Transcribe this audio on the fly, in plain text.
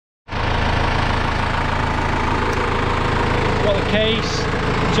case,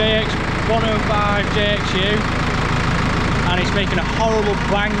 JX105 JXU, and it's making a horrible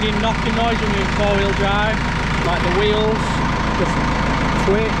banging, knocking noise when you're in four-wheel drive. Like the wheels just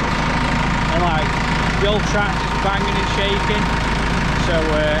twitch, and like the old track's just banging and shaking. So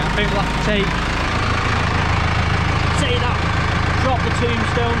I think we'll have to take that, drop the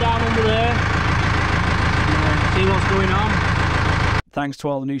tombstone down under there, and see what's going on. Thanks to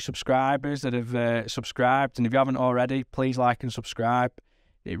all the new subscribers that have subscribed, and if you haven't already, please like and subscribe.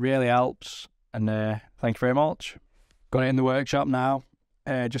 It really helps, and thank you very much. Got it in the workshop now,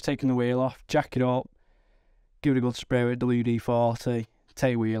 just taking the wheel off, jack it up, give it a good spray with WD-40,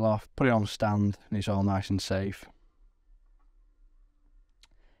 take the wheel off, put it on stand, and it's all nice and safe.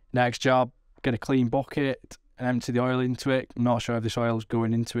 Next job, get a clean bucket and empty the oil into it. I'm not sure if this oil's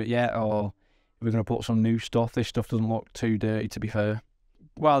going into it yet, or if we're going to put some new stuff. This stuff doesn't look too dirty, to be fair.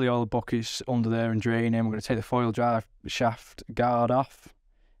 While the oil bucket's under there and draining, we're going to take the foil drive shaft guard off.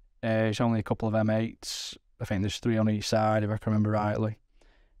 It's only a couple of M8s. I think there's 3 on each side, if I can remember rightly.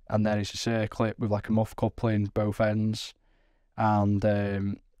 And then it's a circlip with like a muff coupling both ends, and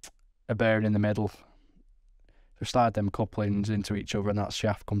a bearing in the middle. So slide them couplings into each other, and that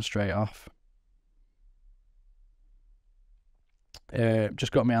shaft comes straight off.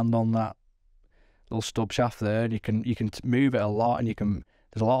 Just got my hand on that little stub shaft there, and you can move it a lot, and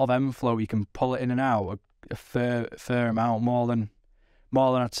there's a lot of M flow. You can pull it in and out a fair amount, more than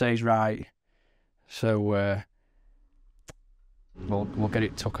I'd say is right. So we'll get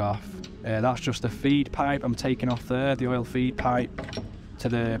it took off. That's just the feed pipe I'm taking off there, the oil feed pipe to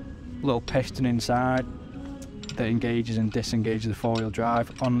the little piston inside that engages and disengages the four-wheel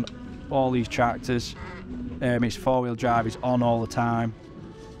drive. On all these tractors, its four-wheel drive is on all the time,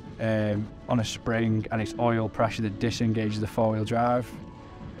 on a spring, and it's oil pressure that disengages the four-wheel drive.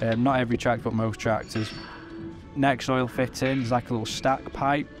 Not every tractor, but most tractors. Next oil fitting is like a little stack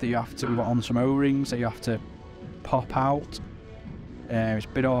pipe that you have to, we've got on some O-rings that you have to pop out. It's a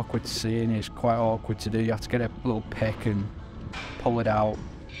bit awkward to see, and it's quite awkward to do. You have to get a little pick and pull it out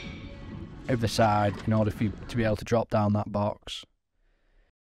of the side in order for you to be able to drop down that box.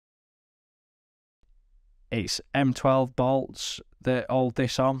 It's M12 bolts that hold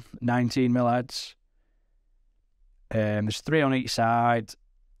this on, 19mm heads. There's 3 on each side,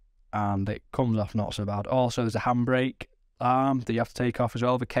 and it comes off not so bad. Also, there's a handbrake arm that you have to take off as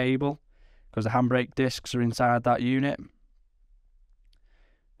well, the cable, because the handbrake discs are inside that unit.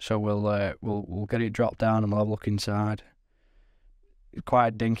 So we'll get it dropped down, and we'll have a look inside. It's quite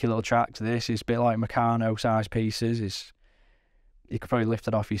a dinky little tractor. This is a bit like Meccano size pieces. You could probably lift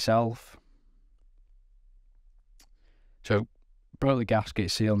it off yourself. So broke the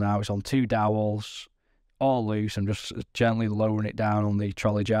gasket seal now. It's on 2 dowels, all loose. I'm just gently lowering it down on the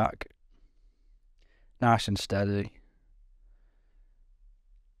trolley jack. Nice and steady.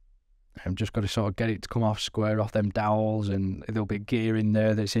 I've just got to sort of get it to come off square off them dowels, and there'll be gear in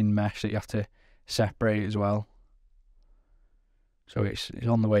there that's in mesh that you have to separate as well. So it's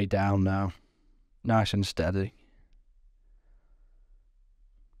on the way down now, nice and steady.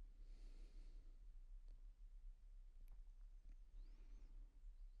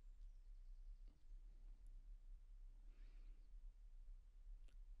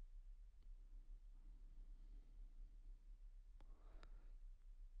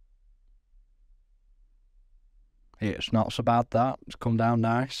 It's not so bad, that. It's come down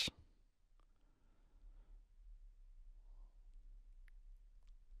nice.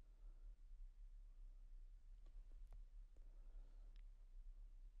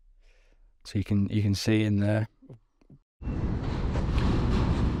 So you can see in there.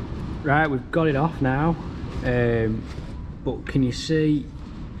 Right, we've got it off now. But can you see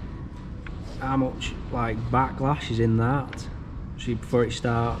how much like backlash is in that? See, before it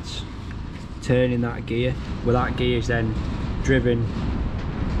starts turning that gear, well, that gear is then driven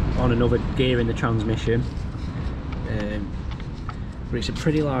on another gear in the transmission, but it's a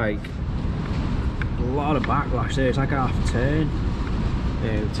pretty like a lot of backlash there. It's like a half turn.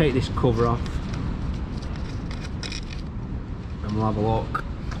 Take this cover off and we'll have a look.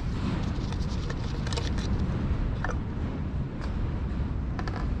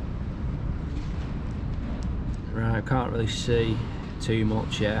 Right, I can't really see too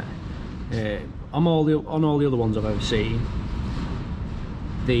much yet. On all the other ones I've ever seen,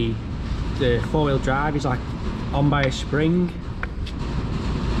 the four-wheel drive is like on by a spring.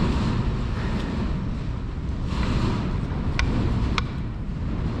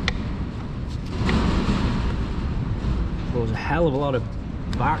 There was a hell of a lot of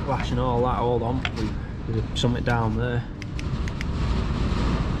backlash and all that. Hold on, there's something down there.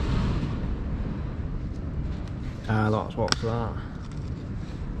 What's that? I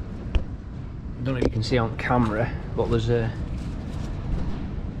don't know if you can see on camera, but there's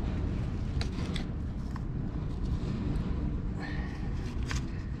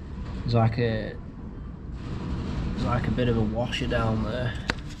like a bit of a washer down there.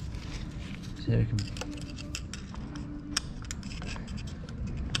 See if we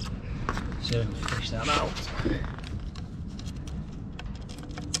can fish that out.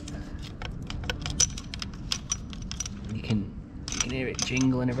 You can hear it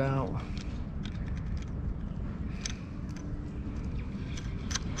jingling about.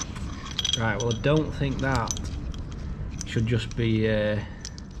 Right, well, I don't think that should just be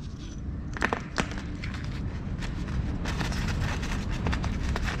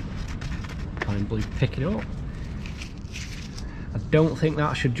blue pick it up. I don't think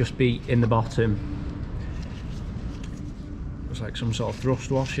that should just be in the bottom. It's like some sort of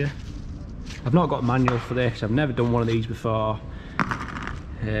thrust washer. I've not got a manual for this, I've never done one of these before,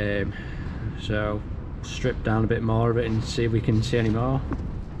 so strip down a bit more of it and see if we can see any more.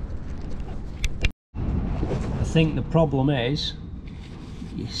 I think the problem is,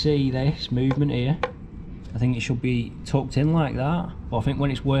 you see this movement here, I think it should be tucked in like that, but I think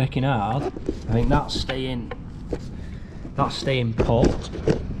when it's working hard, I think that's staying put,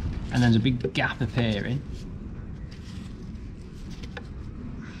 and there's a big gap appearing.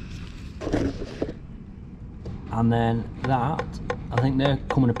 And then that, I think they're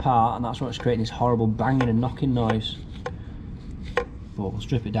coming apart, and that's what's creating this horrible banging and knocking noise. But we'll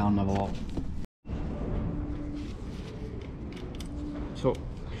strip it down and have a look. So,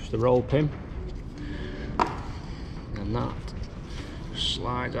 just the roll pin. And that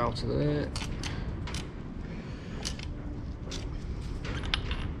slides out of there.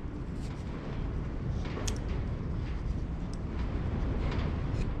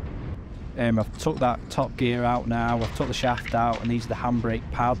 I've took that top gear out now, I've took the shaft out, and these are the handbrake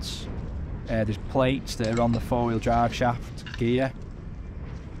pads. There's plates that are on the four-wheel drive shaft gear,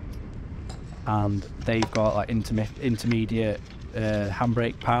 and they've got like intermediate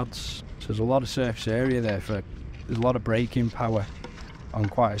handbrake pads. So there's a lot of surface area there there's a lot of braking power on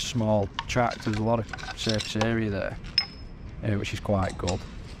quite a small track. There's a lot of surface area there, which is quite good.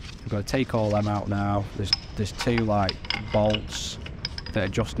 We've got to take all them out now. There's two like bolts that are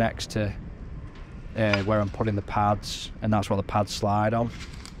just next to where I'm putting the pads, and that's what the pads slide on.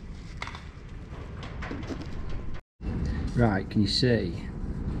 Right, can you see?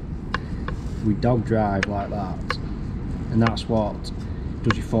 We dog drive like that, and that's what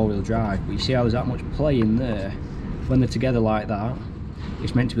does your four-wheel drive. But you see how there's that much play in there? When they're together like that,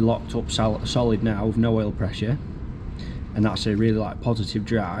 it's meant to be locked up solid now with no oil pressure, and that's a really like positive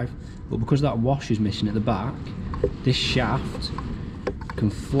drive. But because that washer's missing at the back, this shaft can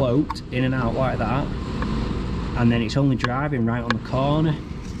float in and out like that, and then it's only driving right on the corner.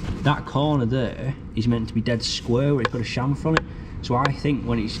 That corner there is meant to be dead square where it's got a chamfer on it. So I think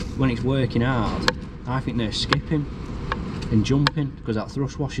when it's working hard, I think they're skipping and jumping because that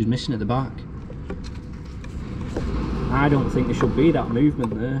thrust washer's missing at the back. I don't think there should be that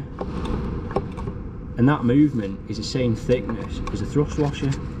movement there, and that movement is the same thickness as the thrust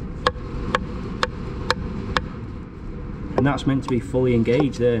washer, and that's meant to be fully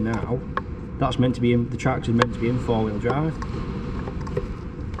engaged there now. That's meant to be in, the tractor's meant to be in four-wheel drive.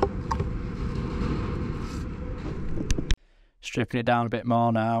 Stripping it down a bit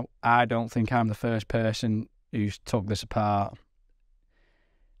more now. I don't think I'm the first person who's took this apart.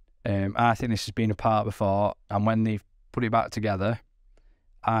 I think this has been apart before, and when they've put it back together,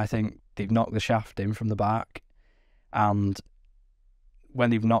 I think they've knocked the shaft in from the back, and when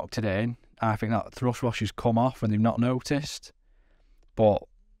they've knocked it in, I think that thrust washer's come off and they've not noticed. But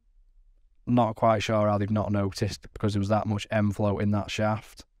not quite sure how they've not noticed, because there was that much M flow in that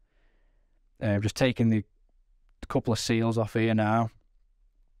shaft. Just taking the couple of seals off here now.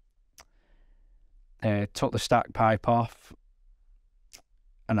 Took the stack pipe off,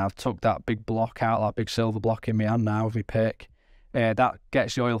 and I've took that big block out, that big silver block in my hand now with my pick. That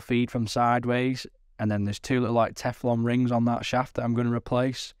gets the oil feed from sideways, and then there's two little like Teflon rings on that shaft that I'm going to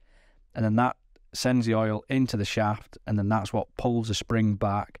replace, and then that sends the oil into the shaft, and then that's what pulls the spring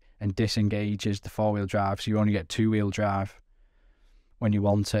back and disengages the four-wheel drive, so you only get two-wheel drive when you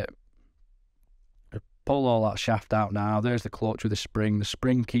want it. Pull all that shaft out now. There's the clutch with the spring. The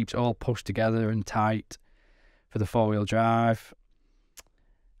spring keeps it all pushed together and tight for the four-wheel drive.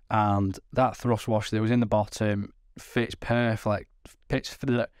 And that thrust washer that was in the bottom fits perfectly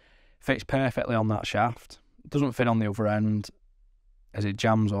on that shaft. It doesn't fit on the other end as it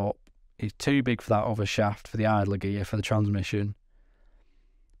jams up. It's too big for that other shaft for the idler gear for the transmission.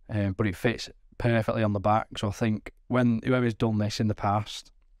 But it fits perfectly on the back. So I think when whoever's done this in the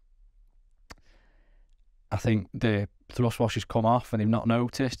past, I think the thrust washer's come off and they've not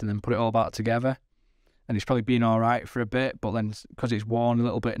noticed, and then put it all back together, and it's probably been all right for a bit, but then because it's worn a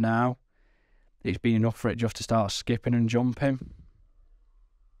little bit now, it's been enough for it just to start skipping and jumping.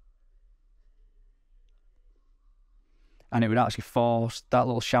 And it would actually force, that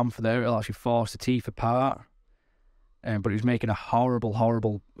little chamfer there, it'll actually force the teeth apart. But it was making a horrible,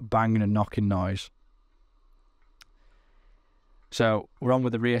 horrible banging and knocking noise. So we're on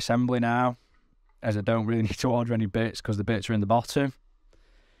with the reassembly now, as I don't really need to order any bits because the bits are in the bottom.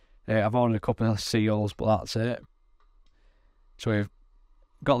 I've ordered a couple of seals, but that's it. So we've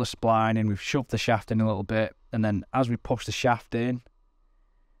got the spline in, we've shoved the shaft in a little bit, and then as we push the shaft in,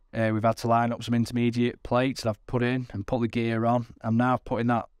 we've had to line up some intermediate plates that I've put in and put the gear on. I'm now putting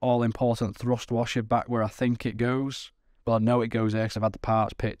that all-important thrust washer back where I think it goes. Well, I know it goes there because I've had the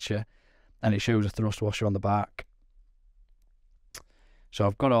parts picture and it shows a thrust washer on the back. So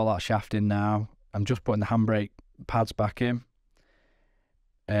I've got all that shaft in now. I'm just putting the handbrake pads back in.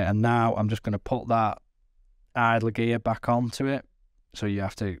 And now I'm just going to put that idler gear back onto it. So you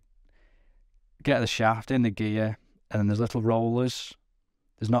have to get the shaft in the gear, and then there's little rollers.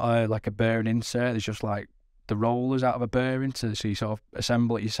 There's not like a bearing insert, there's just like the rollers out of a bearing, so you sort of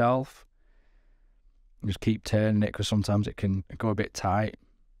assemble it yourself. You just keep turning it because sometimes it can go a bit tight.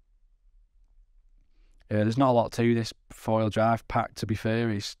 There's not a lot to this four-wheel drive pack, to be fair.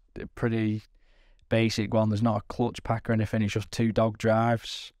 It's a pretty basic one. There's not a clutch pack or anything, it's just 2 dog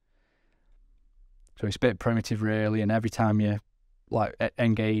drives. So it's a bit primitive really, and every time you like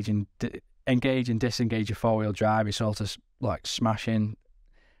engage and disengage your four-wheel drive, it's sort of like smashing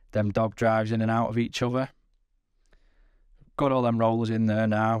them dog drives in and out of each other. Got all them rollers in there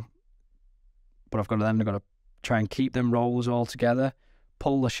now, but I've got to try and keep them rollers all together,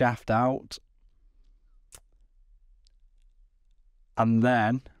 pull the shaft out, and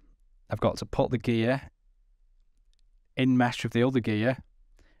then I've got to put the gear in mesh with the other gear,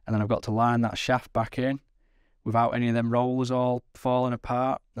 and then I've got to line that shaft back in without any of them rollers all falling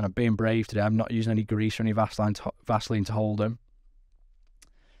apart. And I'm being brave today, I'm not using any grease or any Vaseline to hold them.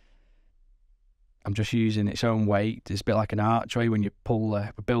 I'm just using its own weight. It's a bit like an archway when you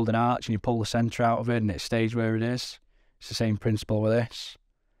build an arch and you pull the centre out of it and it stays where it is. It's the same principle with this.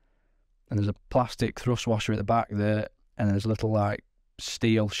 And there's a plastic thrust washer at the back there, and there's a little like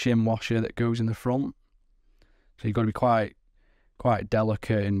steel shim washer that goes in the front. So you've got to be quite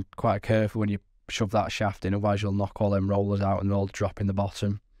delicate and quite careful when you shove that shaft in, otherwise you'll knock all them rollers out and they'll all drop in the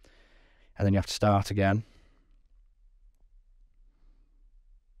bottom. And then you have to start again.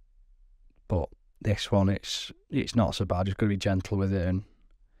 But this one, it's not so bad. Just got to be gentle with it and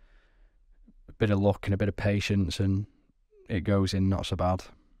a bit of luck and a bit of patience, and it goes in not so bad.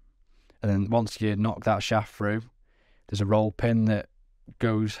 And then once you knock that shaft through, there's a roll pin that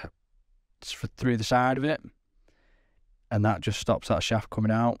goes through the side of it, and that just stops that shaft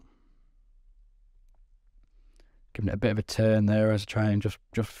coming out. Giving it a bit of a turn there as I try and just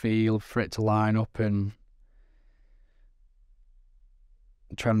feel for it to line up, and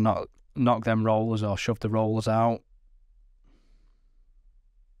try to knock them rollers or shove the rollers out.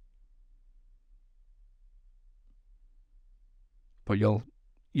 But you'll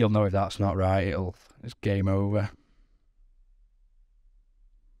know if that's not right, it's game over.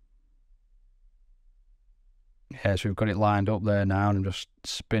 Yeah, so we've got it lined up there now, and I'm just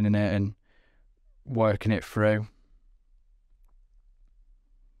spinning it and working it through.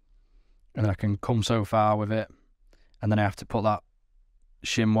 And I can come so far with it, and then I have to put that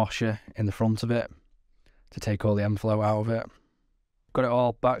shim washer in the front of it to take all the end flow out of it. Got it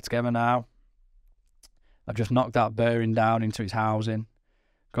all back together now. I've just knocked that bearing down into its housing,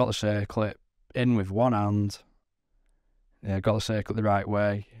 got the circlip in with one hand. Yeah, got the circlip the right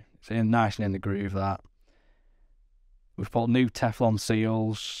way. It's nice and in the groove, that. We've put new Teflon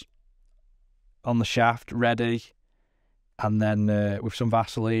seals on the shaft ready, and then with some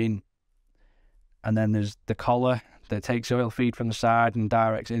Vaseline, and then there's the collar that takes oil feed from the side and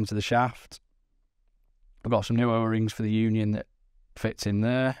directs it into the shaft. I've got some new O-rings for the union that fits in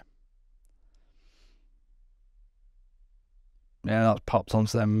there. Yeah, that's popped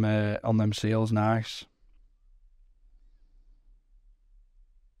onto them on them seals, nice.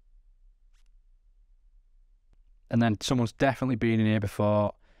 And then someone's definitely been in here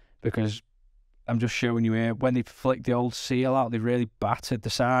before, because I'm just showing you here, when they flicked the old seal out, they really battered the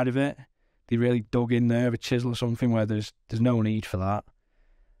side of it. They really dug in there with a chisel or something where there's no need for that.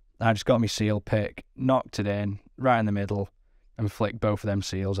 I just got my seal pick, knocked it in, right in the middle, and flicked both of them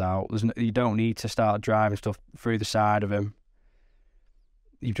seals out. You don't need to start driving stuff through the side of them.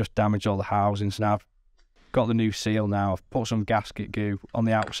 you've just damaged all the housing. So now I've got the new seal now. I've put some gasket goo on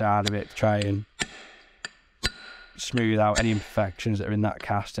the outside of it to try and smooth out any imperfections that are in that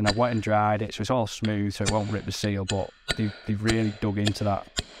casting. I've wet and dried it so it's all smooth so it won't rip the seal, but they've really dug into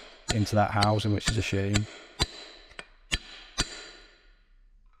that housing, which is a shame.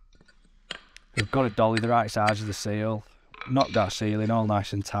 We've got to dolly the right size of the seal, knock that seal in all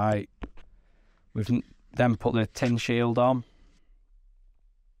nice and tight. We've then put the tin shield on.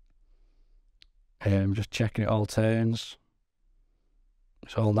 Just checking it all turns.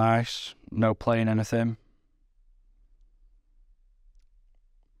 It's all nice, no playing anything.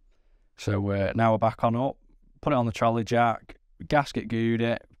 So now we're back on up, put it on the trolley jack, gasket gooed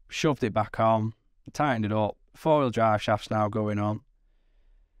it, shoved it back on, tightened it up, 4-wheel drive shaft's now going on,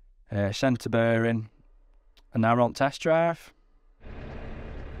 centre bearing, and now we're on test drive.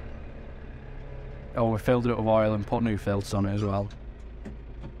 Oh, we filled it up with oil and put new filters on it as well.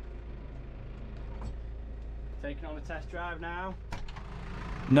 Taking on a test drive now.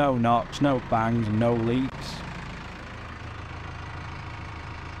 No knocks, no bangs and no leaks.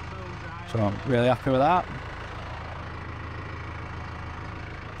 So I'm really happy with that.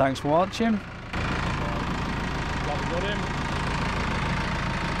 Thanks for watching.